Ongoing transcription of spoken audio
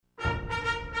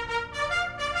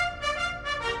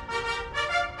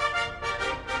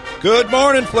Good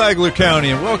morning, Flagler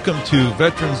County, and welcome to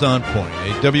Veterans on Point,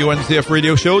 a WNZF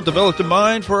radio show developed in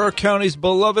mind for our county's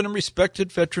beloved and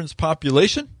respected veterans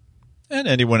population and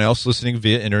anyone else listening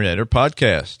via internet or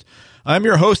podcast. I'm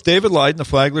your host, David Lyden, the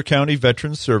Flagler County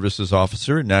Veterans Services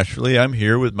Officer, and naturally I'm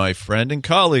here with my friend and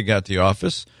colleague at the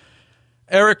office,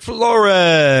 Eric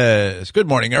Flores. Good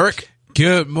morning, Eric.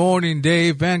 Good morning,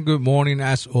 Dave, and good morning,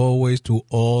 as always, to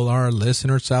all our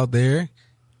listeners out there.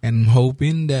 And I'm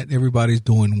hoping that everybody's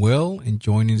doing well,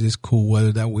 enjoying this cool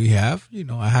weather that we have. You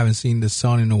know, I haven't seen the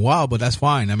sun in a while, but that's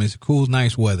fine. I mean, it's cool,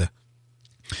 nice weather.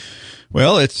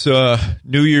 Well, it's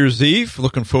New Year's Eve.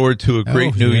 Looking forward to a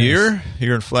great new year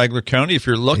here in Flagler County. If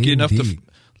you're lucky enough to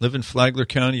live in Flagler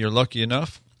County, you're lucky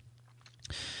enough.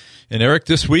 And Eric,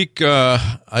 this week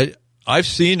I've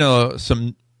seen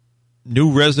some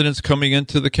new residents coming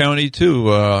into the county too.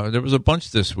 There was a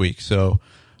bunch this week, so.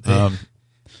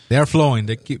 They're flowing.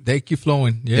 They keep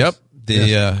flowing. Yes.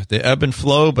 Yep. The ebb and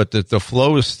flow, but the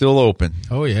flow is still open.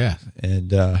 Oh yeah.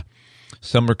 And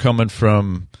some are coming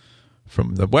from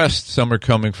the west, some are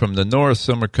coming from the north,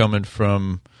 some are coming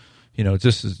from,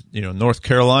 just as North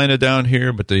Carolina down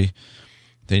here. But I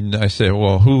say,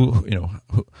 well,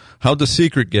 how'd the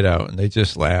secret get out? And they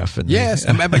just laugh. And yes,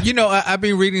 but I've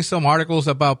been reading some articles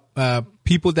about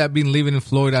people that have been living in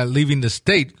Florida, leaving the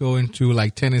state, going to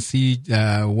like Tennessee,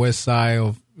 west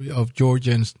side of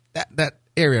Georgia, and that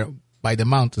area by the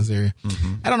mountains area.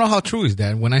 Mm-hmm. I don't know how true is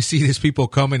that when I see these people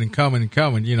coming.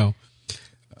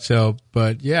 So,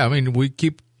 but yeah, I mean, we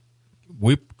keep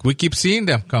seeing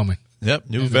them coming.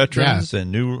 Yep, new veterans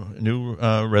and new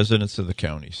residents of the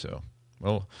county. So,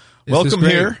 well, welcome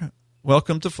here.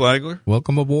 Welcome to Flagler.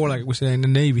 Welcome aboard, like we say in the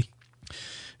Navy.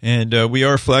 And we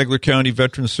are Flagler County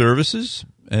Veterans Services,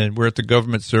 and we're at the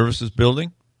Government Services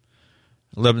Building,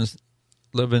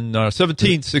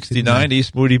 1769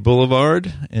 East Moody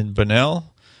Boulevard in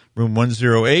Bunnell, room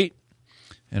 108.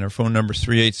 And our phone number is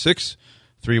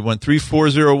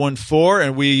 386-313-4014.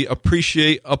 And we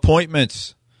appreciate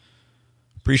appointments.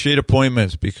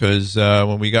 Because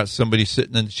when we got somebody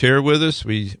sitting in the chair with us,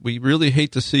 we really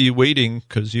hate to see you waiting,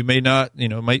 because you may not,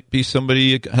 might be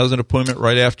somebody has an appointment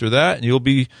right after that, and you'll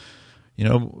be,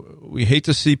 we hate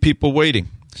to see people waiting.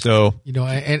 So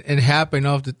and it happened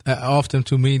often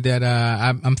to me that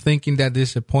I'm thinking that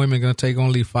this appointment going to take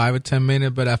only 5 or 10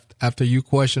 minutes, but after you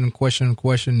question,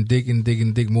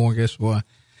 dig more, guess what?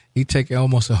 It take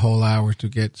almost a whole hour to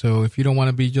get. So if you don't want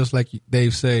to be just like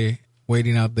Dave say,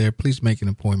 waiting out there, please make an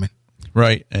appointment.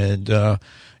 Right, and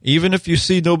even if you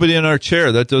see nobody in our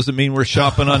chair, that doesn't mean we're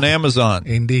shopping on Amazon.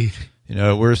 Indeed,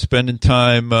 we're spending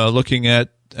time looking at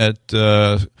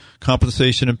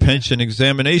compensation and pension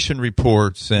examination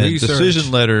reports and research,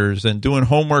 decision letters, and doing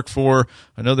homework for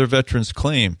another veteran's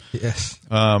claim. Yes,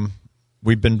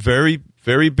 we've been very,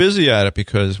 very busy at it,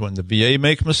 because when the VA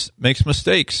makes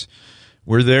mistakes,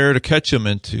 we're there to catch them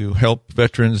and to help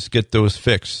veterans get those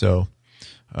fixed. So,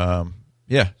 so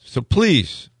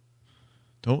please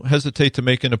don't hesitate to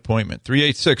make an appointment.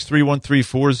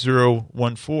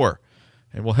 386-313-4014,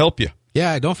 and we'll help you.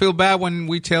 Yeah, don't feel bad when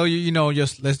we tell you,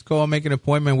 just let's go and make an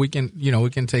appointment. We can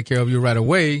take care of you right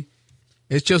away.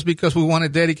 It's just because we want to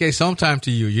dedicate some time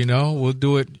to you, We'll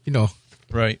do it,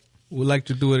 Right. We'd like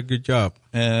to do it a good job.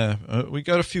 We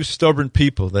got a few stubborn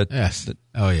people that yes,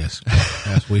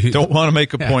 we don't want to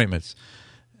make appointments.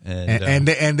 And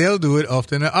they'll do it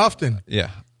often and often. Yeah.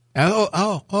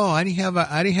 Oh! I didn't have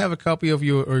a copy of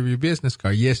your business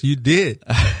card. Yes, you did.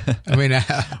 I mean,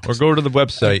 or go to the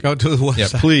website. Go to the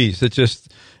website. Yeah, please. It just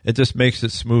makes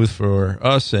it smooth for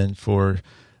us and for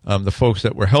the folks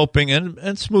that we're helping,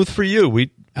 and smooth for you.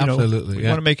 We absolutely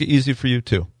want to make it easy for you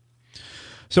too.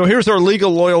 So here's our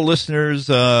legal loyal listeners,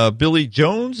 Billy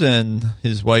Jones and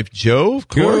his wife Jo, of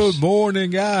course. Good morning,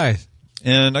 guys.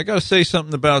 And I got to say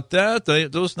something about that.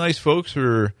 Those nice folks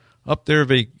are up there,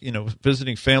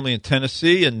 visiting family in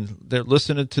Tennessee, and they're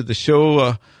listening to the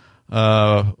show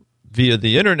via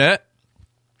the internet,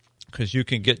 because you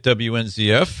can get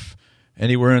WNZF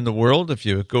anywhere in the world if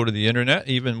you go to the internet,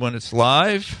 even when it's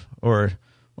live or,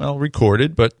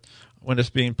 recorded, but when it's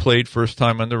being played first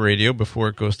time on the radio before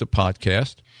it goes to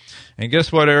podcast. And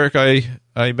guess what, Eric?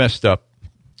 I messed up.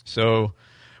 So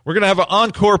we're going to have an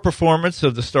encore performance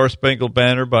of the Star Spangled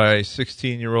Banner by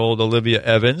 16-year-old Olivia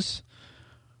Evans.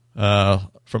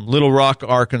 From Little Rock,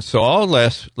 Arkansas.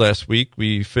 Last week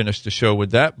we finished the show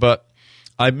with that, but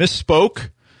I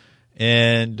misspoke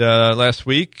and last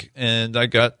week, and I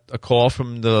got a call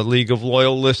from the League of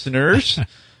Loyal Listeners.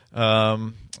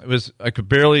 I could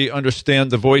barely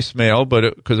understand the voicemail,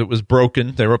 but because it was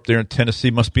broken, they were up there in Tennessee,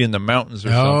 must be in the mountains or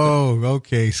something. Oh,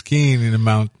 okay, skiing in the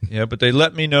mountain. Yeah, but they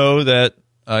let me know that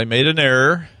I made an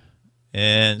error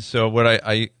And so what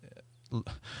I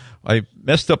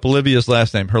messed up Olivia's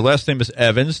last name. Her last name is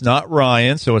Evans, not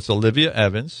Ryan, so it's Olivia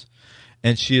Evans.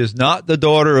 And she is not the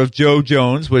daughter of Joe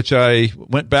Jones, which I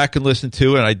went back and listened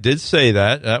to, and I did say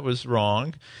that. That was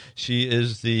wrong. She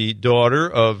is the daughter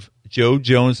of Joe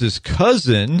Jones's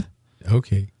cousin,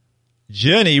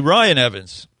 Jenny Ryan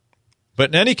Evans. But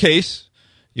in any case,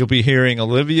 you'll be hearing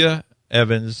Olivia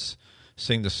Evans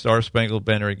sing the Star Spangled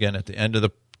Banner again at the end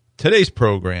of today's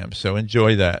program, so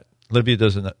enjoy that. Olivia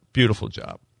does a beautiful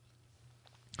job.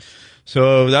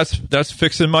 So that's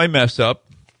fixing my mess up,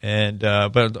 and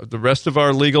but the rest of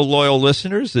our legal loyal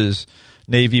listeners is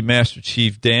Navy Master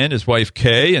Chief Dan, his wife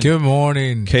Kay. And good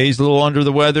morning. Kay's a little under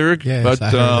the weather, yes, but I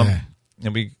heard that.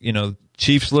 And we,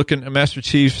 Master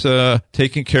Chief's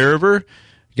taking care of her,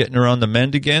 getting her on the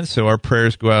mend again. So our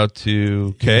prayers go out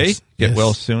to Kay. Get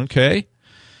well soon, Kay.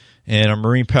 And our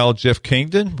Marine pal Jeff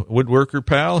Kingdon, woodworker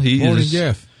pal. Morning,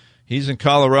 Jeff. He's in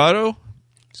Colorado.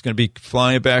 He's going to be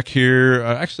flying back here.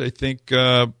 Actually, I think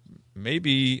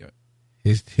maybe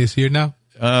he's here now.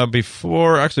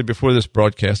 Before this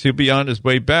broadcast, he'll be on his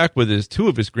way back with two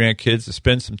of his grandkids to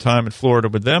spend some time in Florida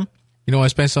with them. I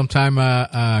spent some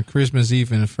time Christmas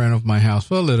Eve in front of my house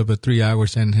for a little bit, 3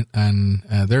 hours, and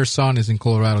their son is in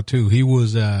Colorado too. He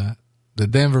was the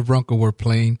Denver Broncos were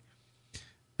playing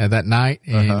that night,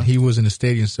 and he was in the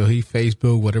stadium, so he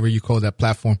Facebook, whatever you call that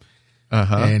platform,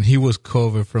 and he was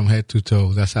covered from head to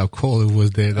toe. That's how cold it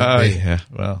was there that day. Yeah,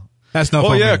 well, that's no.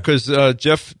 Oh yeah, because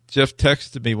Jeff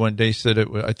texted me one day, said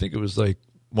I think it was like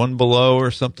 1 below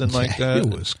or something like that. It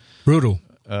was brutal.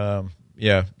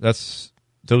 Yeah,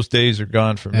 those days are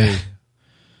gone for me.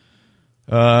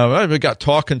 We got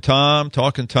Talking Tom.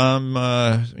 Saw him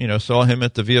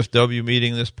at the VFW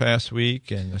meeting this past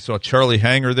week, and I saw Charlie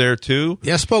Hanger there too.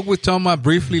 Yeah, I spoke with Tom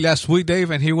briefly last week,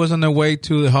 Dave, and he was on the way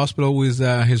to the hospital with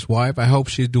his wife. I hope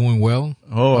she's doing well.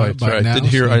 Oh, I did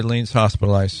hear Eileen's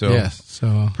hospitalized, so yes,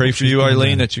 so pray for you,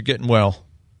 Eileen, that you're getting well.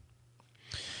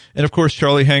 And, of course,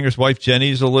 Charlie Hanger's wife, Jenny,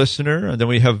 is a listener. And then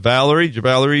we have Valerie.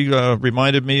 Valerie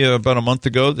reminded me about a month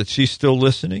ago that she's still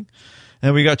listening.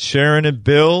 And we got Sharon and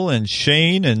Bill and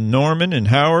Shane and Norman and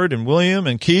Howard and William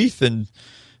and Keith. And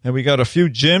we got a few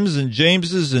Jims and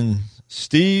Jameses and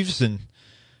Steves and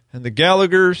the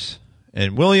Gallaghers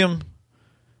and William.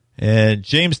 And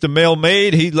James the Mail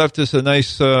Maid, he left us a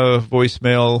nice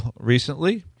voicemail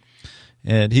recently.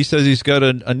 And he says he's got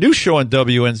a new show on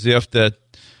WNZF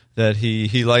that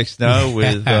he likes now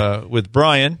with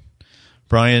Brian,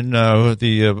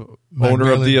 the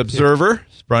owner of the Observer,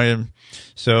 Brian.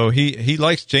 So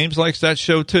James likes that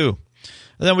show too.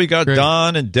 And then we got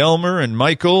Don and Delmer and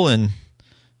Michael and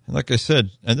like I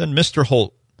said, and then Mr.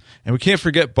 Holt, and we can't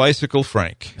forget Bicycle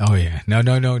Frank. Oh yeah, no.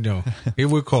 Here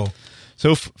we go.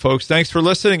 So folks, thanks for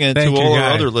listening, and to all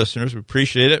our other listeners, we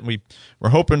appreciate it. And we're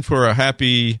hoping for a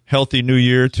happy, healthy New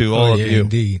Year to all of you.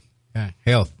 Indeed,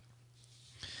 health.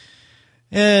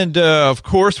 And, of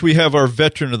course, we have our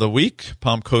Veteran of the Week.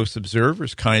 Palm Coast Observer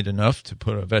is kind enough to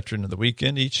put a Veteran of the Week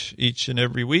in each and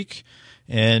every week.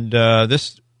 And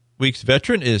this week's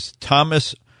veteran is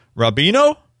Thomas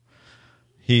Rabino.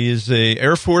 He is an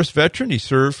Air Force veteran. He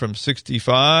served from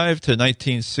 1965 to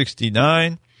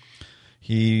 1969.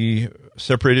 He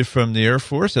separated from the Air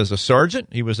Force as a sergeant.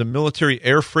 He was a military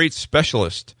air freight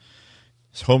specialist.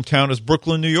 His hometown is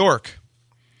Brooklyn, New York.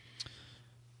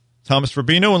 Thomas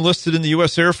Rabino enlisted in the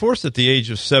U.S. Air Force at the age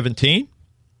of 17.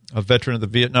 A veteran of the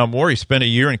Vietnam War, he spent a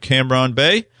year in Cam Ranh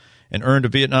Bay and earned a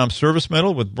Vietnam Service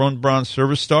Medal with One Bronze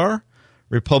Service Star,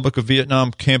 Republic of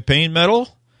Vietnam Campaign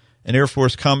Medal, an Air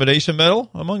Force Commendation Medal,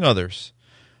 among others.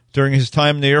 During his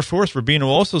time in the Air Force, Rabino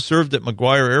also served at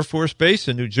McGuire Air Force Base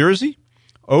in New Jersey,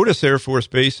 Otis Air Force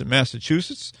Base in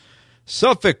Massachusetts,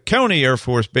 Suffolk County Air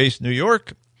Force Base, New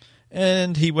York,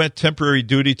 and he went temporary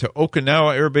duty to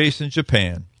Okinawa Air Base in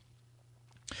Japan.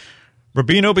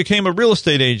 Rabino became a real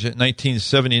estate agent in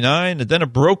 1979 and then a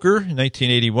broker in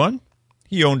 1981.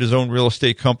 He owned his own real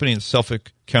estate company in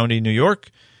Suffolk County, New York,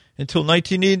 until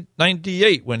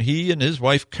 1998 when he and his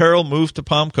wife Carol moved to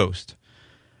Palm Coast.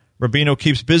 Rabino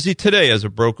keeps busy today as a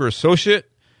broker associate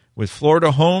with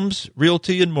Florida Homes,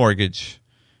 Realty, and Mortgage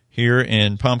here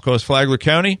in Palm Coast, Flagler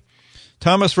County.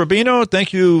 Thomas Rabino,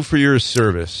 thank you for your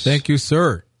service. Thank you,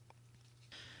 sir.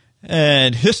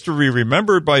 And history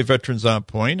remembered by Veterans on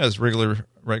Point. As regular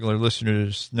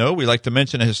listeners know, we like to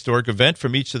mention a historic event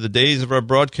from each of the days of our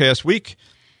broadcast week.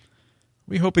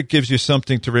 We hope it gives you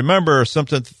something to remember,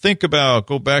 something to think about,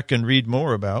 go back and read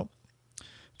more about.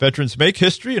 Veterans make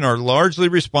history and are largely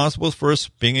responsible for us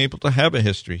being able to have a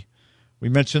history. We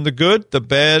mention the good, the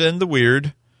bad, and the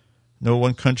weird. No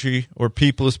one country or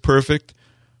people is perfect,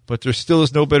 but there still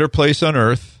is no better place on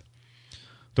earth.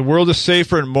 The world is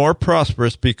safer and more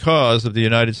prosperous because of the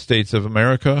United States of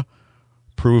America.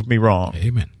 Prove me wrong.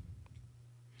 Amen.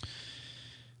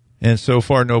 And so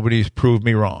far, nobody's proved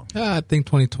me wrong. I think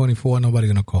 2024, nobody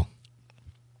going to call.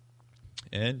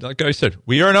 And like I said,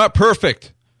 we are not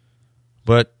perfect.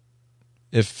 But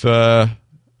if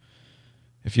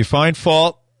you find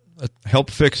fault, help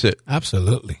fix it.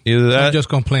 Absolutely. Either that, don't just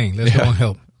complain. Let's go and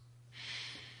help.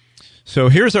 So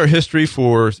here's our history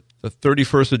for the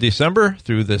 31st of December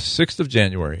through the 6th of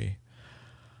January.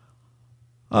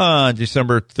 On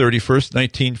December 31st,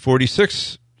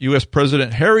 1946, U.S.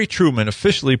 President Harry Truman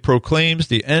officially proclaims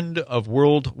the end of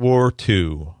World War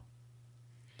II.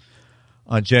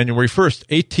 On January 1st,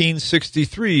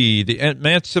 1863, the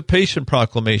Emancipation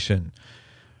Proclamation,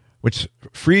 which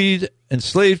freed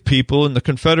enslaved people in the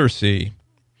Confederacy,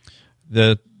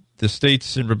 the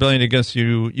states in rebellion against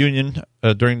the Union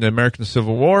during the American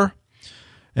Civil War,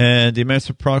 and the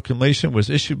Emancipation Proclamation was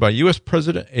issued by U.S.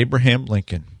 President Abraham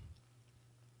Lincoln.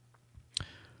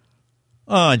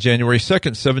 On January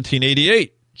 2nd,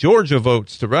 1788, Georgia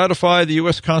votes to ratify the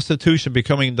U.S. Constitution,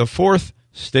 becoming the fourth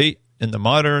state in the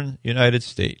modern United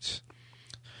States.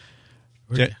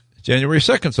 January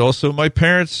 2nd is also my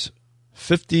parents'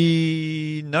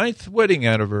 59th wedding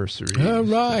anniversary. All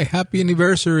right. Happy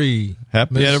anniversary.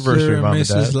 Happy anniversary, Mom and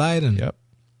Dad. Mrs. Leiden. Yep.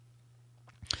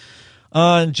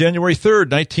 On January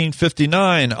 3rd,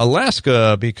 1959,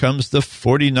 Alaska becomes the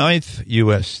 49th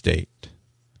U.S. state.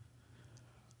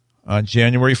 On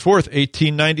January 4th,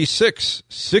 1896,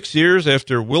 6 years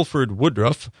after Wilford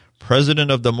Woodruff,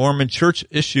 president of the Mormon Church,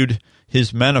 issued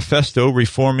his manifesto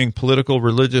reforming political,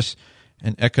 religious,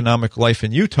 and economic life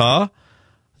in Utah,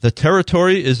 the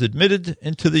territory is admitted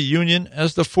into the Union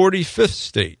as the 45th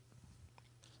state.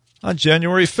 On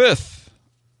January 5th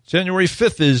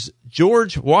is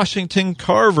George Washington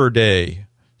Carver Day.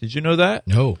 Did you know that?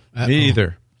 No. Me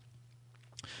either.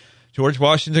 George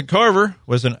Washington Carver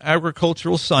was an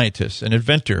agricultural scientist and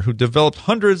inventor who developed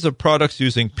hundreds of products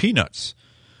using peanuts,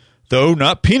 though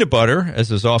not peanut butter,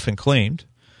 as is often claimed.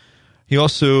 He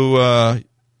also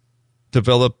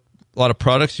developed a lot of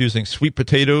products using sweet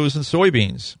potatoes and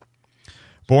soybeans.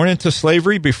 Born into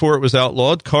slavery before it was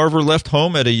outlawed, Carver left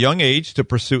home at a young age to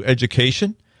pursue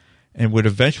education and would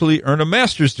eventually earn a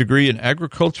master's degree in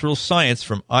agricultural science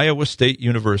from Iowa State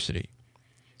University.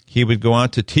 He would go on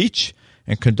to teach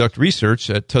and conduct research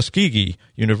at Tuskegee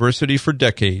University for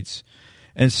decades.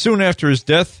 And soon after his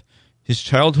death, his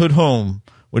childhood home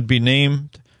would be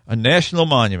named a national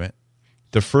monument,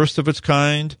 the first of its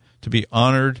kind to be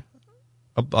honored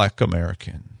a black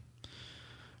American.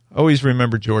 Always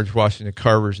remember George Washington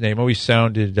Carver's name. Always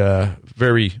sounded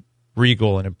very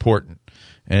regal and important.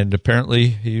 And apparently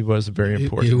he was a very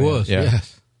important man. He was,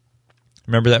 yes.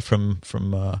 Remember that from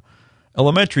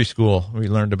elementary school. We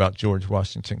learned about George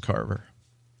Washington Carver.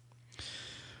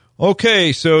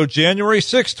 Okay, so January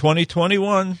 6,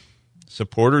 2021,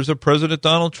 supporters of President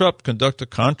Donald Trump conduct a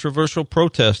controversial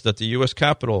protest at the U.S.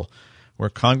 Capitol, where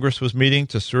Congress was meeting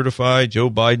to certify Joe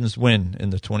Biden's win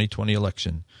in the 2020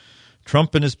 election.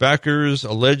 Trump and his backers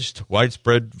alleged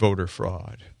widespread voter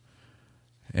fraud.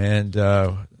 And we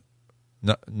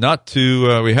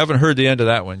haven't heard the end of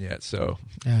that one yet, so.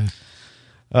 Yeah.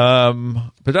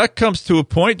 But that comes to a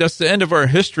point. That's the end of our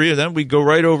history, and then we go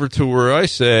right over to where I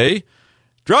say,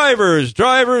 drivers.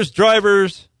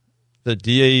 The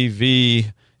DAV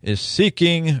is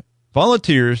seeking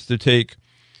volunteers to take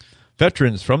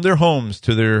veterans from their homes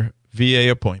to their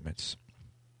VA appointments.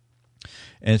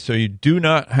 And so you do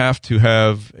not have to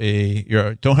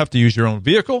don't have to use your own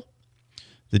vehicle.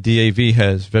 The DAV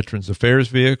has Veterans Affairs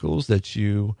vehicles that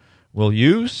you will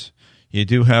use. You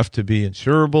do have to be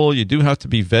insurable. You do have to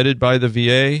be vetted by the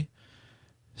VA.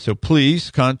 So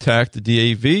please contact the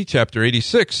DAV, Chapter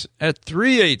 86, at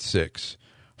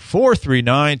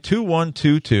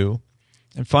 386-439-2122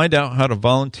 and find out how to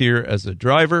volunteer as a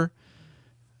driver.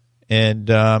 And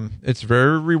it's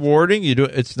very rewarding.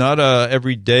 It's not a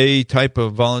everyday type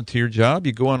of volunteer job.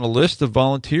 You go on a list of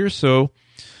volunteers. So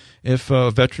if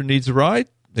a veteran needs a ride,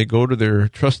 they go to their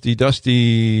trusty,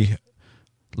 dusty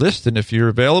list. And if you're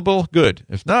available, good.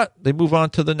 If not, they move on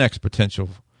to the next potential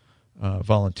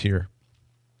volunteer.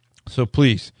 So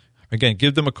please, again,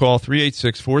 give them a call,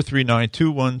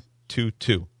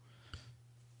 386-439-2122.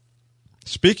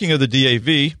 Speaking of the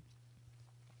DAV,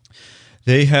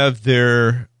 they have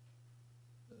their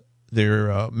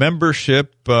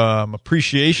membership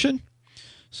appreciation.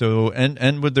 So,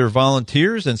 and with their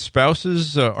volunteers and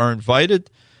spouses are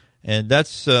invited. And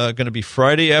that's going to be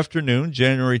Friday afternoon,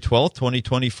 January 12th,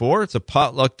 2024. It's a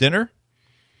potluck dinner.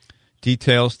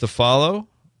 Details to follow,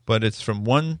 but it's from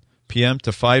 1 p.m.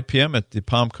 to 5 p.m. at the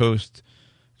Palm Coast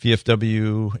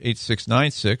VFW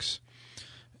 8696.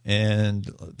 And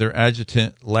their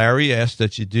adjutant, Larry, asked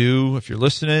that you do, if you're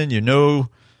listening, you know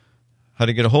how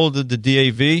to get a hold of the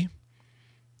DAV.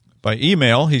 By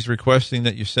email, he's requesting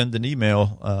that you send an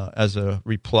email as a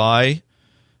reply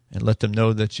and let them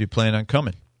know that you plan on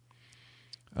coming.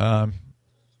 If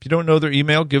you don't know their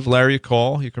email, give Larry a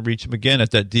call. You can reach him again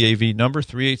at that DAV number,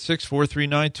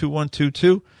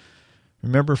 386-439-2122.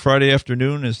 Remember, Friday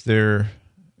afternoon is their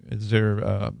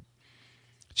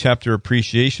chapter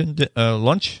appreciation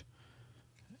lunch,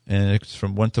 and it's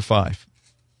from 1 to 5.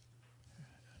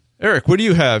 Eric, what do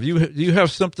you have? Do you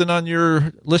have something on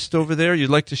your list over there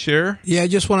you'd like to share? Yeah, I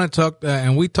just want to talk,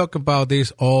 and we talk about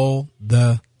this all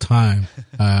the time.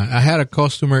 I had a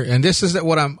customer, and this is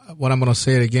what I'm going to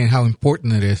say it again, how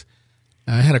important it is.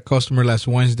 I had a customer last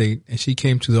Wednesday, and she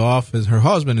came to the office. Her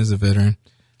husband is a veteran.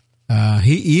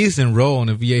 He is enrolled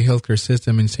in the VA healthcare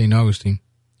system in St. Augustine,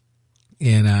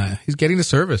 and he's getting the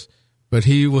service, but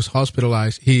he was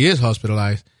hospitalized. He is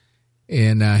hospitalized.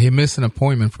 And he missed an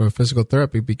appointment for physical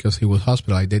therapy because he was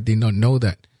hospitalized. They did not know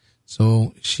that.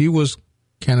 So she was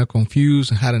kind of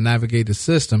confused on how to navigate the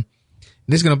system. And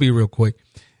this is going to be real quick.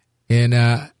 And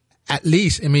at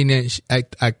least, I mean, I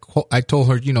told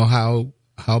her, you know, how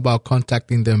about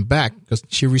contacting them back? Because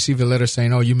she received a letter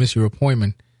saying, oh, you missed your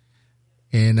appointment.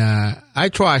 And I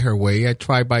tried her way. I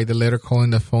tried by the letter, calling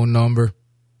the phone number.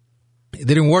 It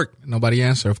didn't work. Nobody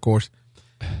answered, of course.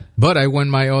 But I went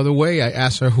my other way. I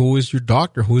asked her, who is your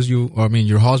doctor?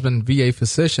 Your husband, VA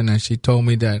physician? And she told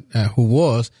me that who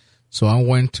was. So I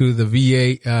went to the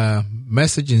VA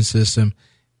messaging system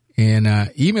and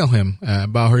emailed him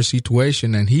about her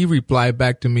situation. And he replied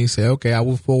back to me, say, okay, I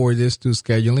will forward this to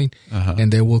scheduling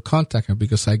and they will contact her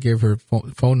because I gave her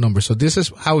phone number. So this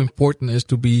is how important it is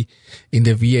to be in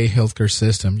the VA healthcare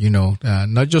system. You know,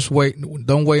 not just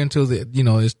don't wait until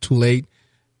it's too late.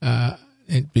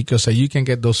 Because you can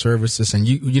get those services, and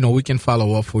we can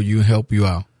follow up for you and help you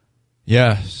out.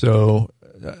 Yeah, so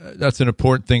that's an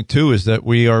important thing too, is that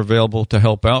we are available to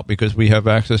help out because we have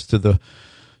access to the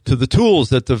tools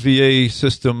that the VA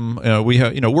system. We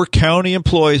have, we're county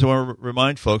employees. I want to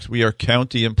remind folks we are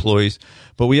county employees,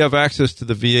 but we have access to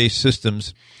the VA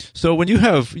systems. So when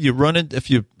if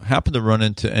you happen to run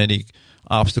into any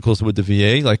obstacles with the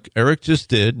VA, like Eric just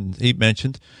did, and he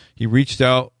mentioned, he reached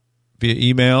out via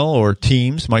email or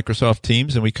Teams, Microsoft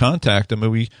Teams, and we contact them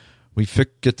and we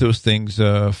get those things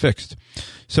fixed.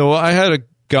 So I had a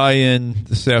guy in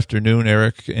this afternoon,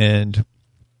 Eric, and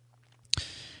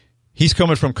he's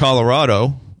coming from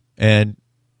Colorado, and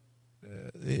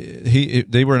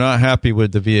they were not happy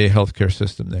with the VA healthcare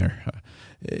system there.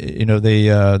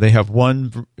 They have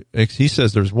one. He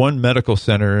says there's one medical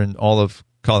center in all of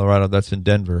Colorado that's in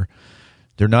Denver.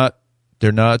 They don't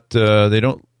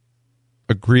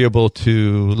agreeable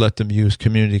to let them use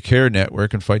community care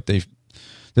network. In fact, this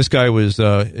guy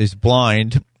is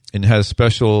blind and has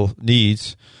special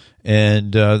needs,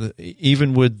 and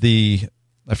even with I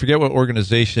forget what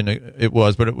organization it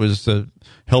was, but it was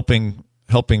helping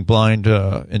blind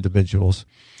individuals.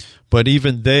 But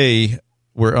even they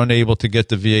were unable to get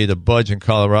the VA to budge in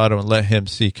Colorado and let him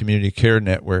see community care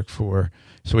network so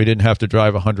he didn't have to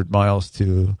drive 100 miles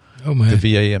to the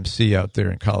VAMC out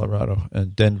there in Colorado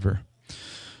and Denver.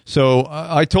 So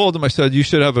I told him, I said, you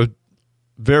should have a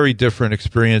very different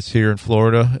experience here in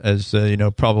Florida, as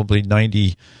probably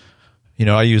 90.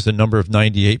 I use the number of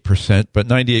 98%, but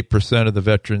 98% of the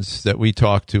veterans that we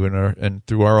talk to and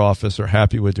through our office are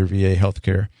happy with their VA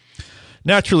healthcare.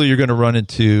 Naturally, you're going to run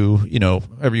into,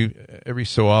 every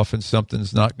so often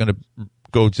something's not going to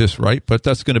go just right, but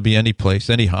that's going to be any place,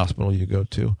 any hospital you go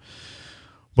to.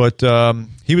 But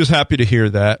he was happy to hear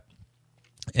that,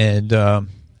 and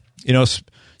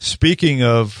Speaking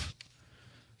of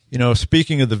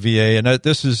the VA, and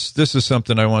this is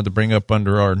something I wanted to bring up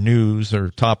under our news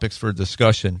or topics for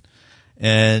discussion,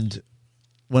 and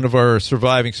one of our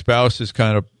surviving spouses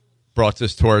kind of brought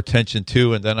this to our attention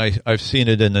too, and then I've seen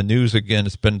it in the news again.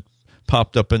 It's been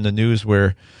popped up in the news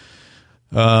where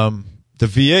the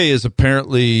VA has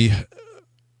apparently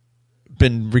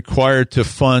been required to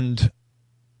fund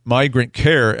migrant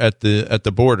care at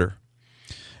the border,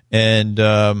 and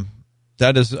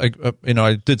that is,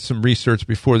 I did some research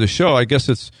before the show. I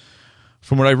guess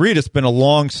from what I read, it's been a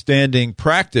long-standing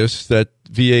practice that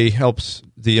VA helps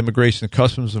the Immigration and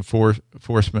Customs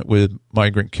Enforcement with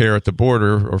migrant care at the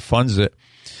border or funds it.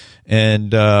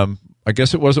 And I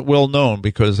guess it wasn't well known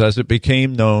because as it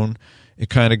became known, it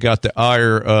kind of got the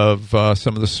ire of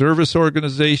some of the service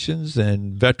organizations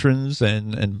and veterans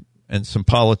and some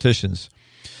politicians.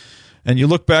 And you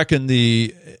look back in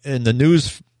the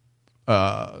news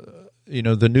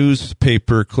the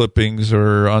newspaper clippings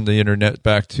are on the internet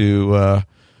back to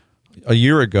a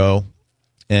year ago,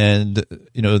 and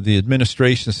the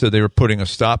administration said they were putting a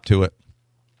stop to it.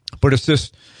 But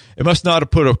it must not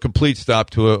have put a complete stop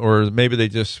to it, or maybe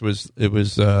it was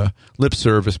lip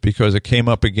service, because it came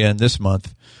up again this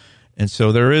month. And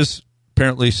so there is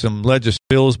apparently some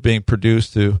bills being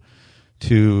produced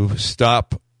to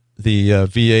stop the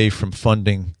VA from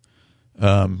funding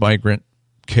migrant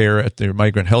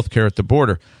health care at the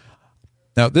border.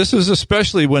 Now, this is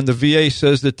especially when the VA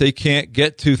says that they can't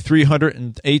get to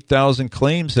 308,000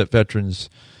 claims that veterans,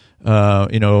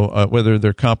 whether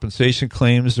they're compensation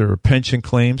claims or pension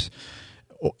claims,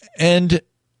 and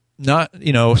not,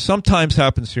 sometimes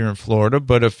happens here in Florida,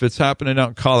 but if it's happening out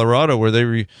in Colorado where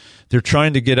they're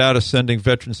trying to get out of sending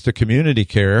veterans to community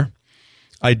care,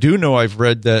 I do know, I've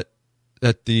read that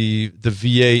the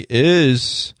VA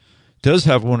does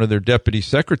have one of their deputy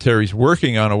secretaries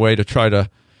working on a way to try to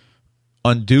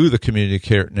undo the community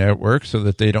care network so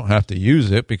that they don't have to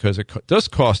use it, because it does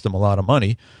cost them a lot of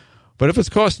money. But if it's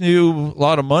costing you a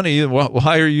lot of money,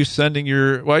 why are you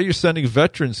sending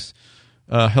veterans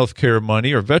health care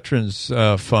money or veterans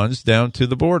funds down to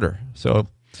the border? So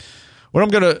what I'm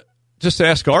going to just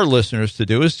ask our listeners to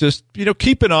do is just,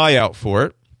 keep an eye out for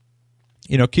it.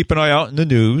 Keep an eye out in the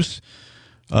news.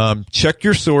 Check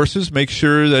your sources. Make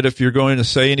sure that if you're going to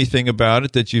say anything about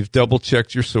it, that you've double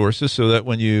checked your sources, so that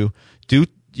when you do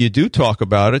talk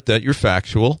about it, that you're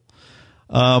factual.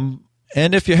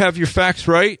 And if you have your facts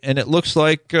right, and it looks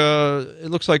like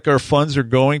our funds are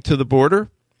going to the border,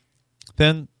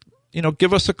 then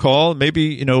give us a call.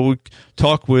 Maybe we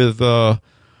talk with our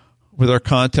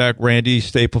contact Randy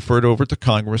Stapleford over at the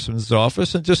Congressman's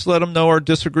office, and just let him know our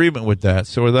disagreement with that,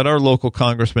 so that our local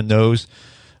congressman knows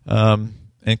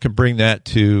and can bring that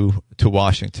to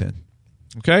Washington.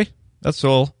 Okay, that's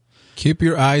all. Keep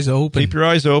your eyes open. Keep your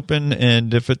eyes open,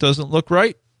 and if it doesn't look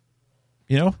right,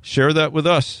 share that with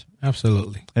us.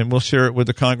 Absolutely. And we'll share it with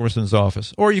the Congressman's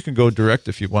office. Or you can go direct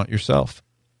if you want yourself.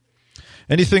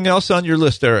 Anything else on your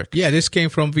list, Eric? Yeah, this came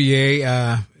from VA,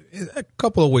 a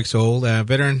couple of weeks old. A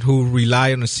veteran who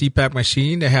rely on a CPAP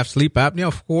machine. They have sleep apnea,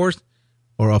 of course,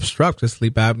 or obstructive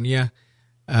sleep apnea.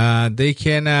 They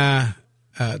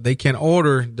can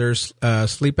order their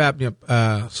sleep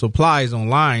apnea supplies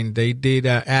online. They did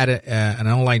add an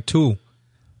online tool.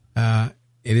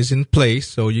 It is in place,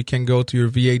 so you can go to your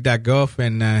va.gov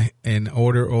and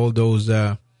order all those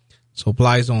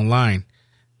supplies online.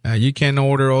 You can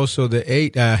order also the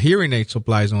hearing aid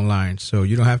supplies online, so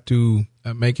you don't have to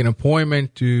make an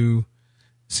appointment to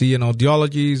see an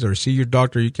audiologist or see your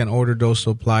doctor. You can order those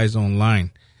supplies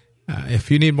online. If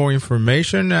you need more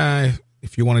information,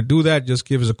 if you want to do that, just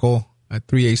give us a call at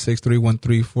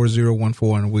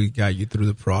 386-313-4014, and we guide you through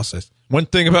the process. One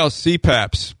thing about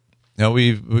CPAPs,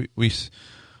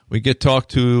 we get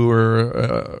talked to,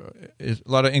 or a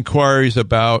lot of inquiries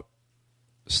about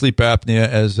sleep apnea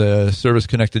as a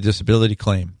service-connected disability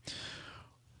claim.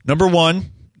 Number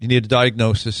one, you need a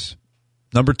diagnosis.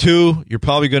 Number two, you're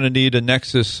probably going to need a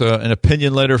nexus, an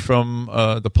opinion letter from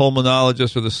the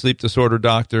pulmonologist or the sleep disorder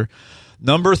doctor.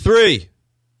 Number three,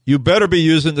 you better be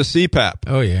using the CPAP.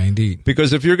 Oh, yeah, indeed.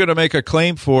 Because if you're going to make a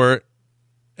claim for it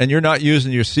and you're not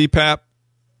using your CPAP,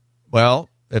 well,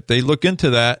 if they look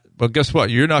into that, well, guess what?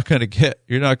 You're not going to get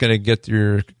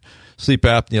your sleep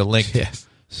apnea linked. Yes.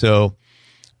 So,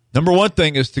 number one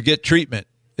thing is to get treatment,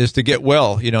 is to get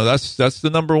well. That's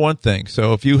the number one thing.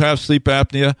 So, if you have sleep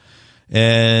apnea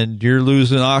and you're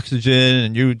losing oxygen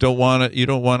and you don't want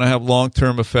to have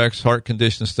long-term effects, heart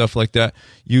conditions, stuff like that,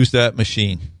 use that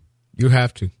machine. You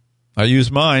have to. I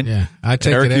use mine. Yeah, I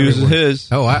take Eric it everywhere. uses his.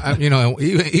 Oh,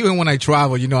 even when I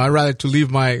travel, I'd rather to leave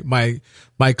my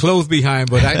clothes behind,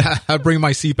 but I bring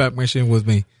my CPAP machine with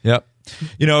me. Yep.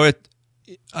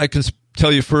 I can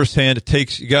tell you firsthand,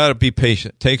 you got to be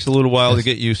patient. It takes a little while to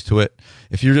get used to it.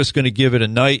 If you're just going to give it a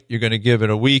night, you're going to give it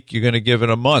a week, you're going to give it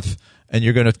a month, and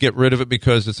you're going to get rid of it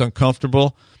because it's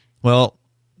uncomfortable, well,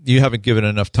 you haven't given it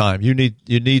enough time. You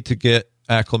need to get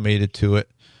acclimated to it.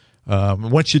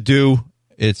 Once you do,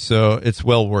 it's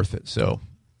well worth it. So,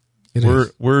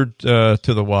 word to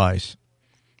the wise,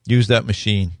 use that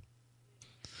machine.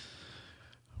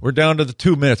 We're down to the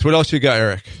 2 minutes. What else you got,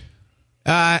 Eric?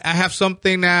 I have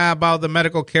something about the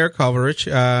medical care coverage.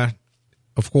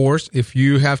 Of course, if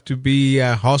you have to be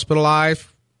hospitalized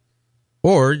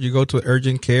or you go to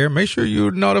urgent care, make sure you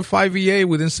notify VA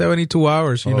within 72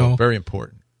 hours. Very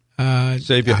important.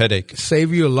 Save you a headache.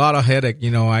 Save you a lot of headache.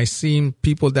 I've seen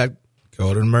people that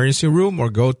go to the emergency room or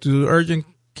go to the urgent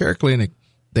care clinic.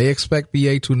 They expect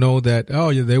VA to know that,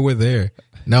 they were there.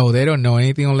 No, they don't know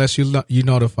anything unless you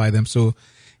notify them. So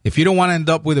If you don't want to end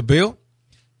up with a bill,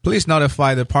 please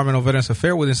notify the Department of Veterans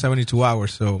Affairs within 72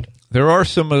 hours. So there are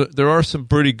some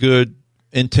pretty good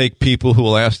intake people who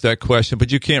will ask that question,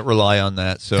 but you can't rely on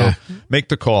that. So make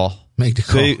the call. Make the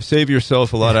call. Save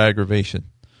yourself a lot of aggravation.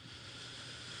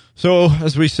 So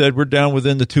as we said, we're down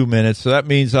within the 2 minutes. So that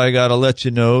means I got to let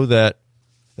you know that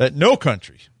no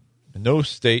country, no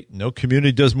state, no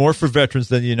community does more for veterans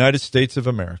than the United States of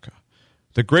America.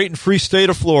 The great and free state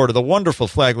of Florida, the wonderful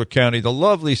Flagler County, the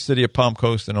lovely city of Palm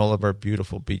Coast, and all of our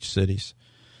beautiful beach cities.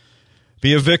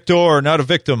 Be a victor, not a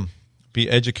victim. Be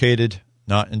educated,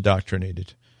 not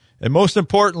indoctrinated. And most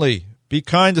importantly, be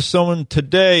kind to someone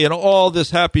today and all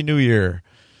this Happy New Year.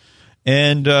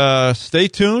 And stay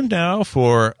tuned now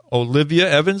for Olivia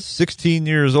Evans, 16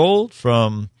 years old,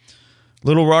 from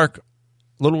Little Rock,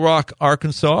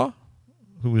 Arkansas,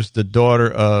 who is the daughter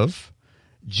of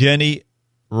Jenny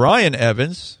Ryan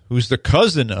Evans, who's the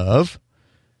cousin of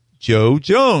Joe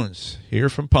Jones, here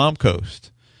from Palm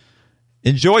Coast.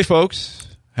 Enjoy, folks.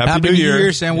 Happy New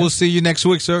Year. And we'll see you next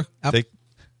week, sir.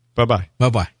 Bye-bye.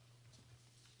 Bye-bye.